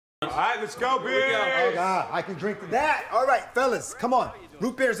All right, let's go, beers. Oh, God, I can drink to that. All right, fellas, come on.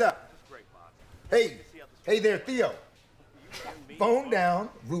 Root beer's up. Hey there, Theo. Phone down,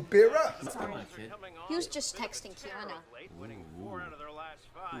 root beer up. Sorry. He was just texting Kiana.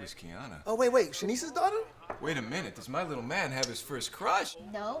 Who's Kiana? Oh, wait, Shanice's daughter? Wait a minute, does my little man have his first crush?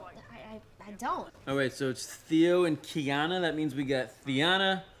 No, I don't. Oh wait, so it's Theo and Kiana. That means we got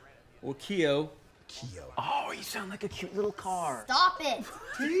Theana or Keo. Oh, you sound like a cute little car. Stop it.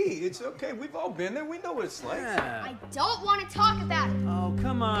 T, it's okay. We've all been there. We know what it's like. Yeah. I don't want to talk about it. Oh,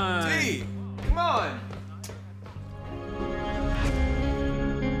 come on. T, come on.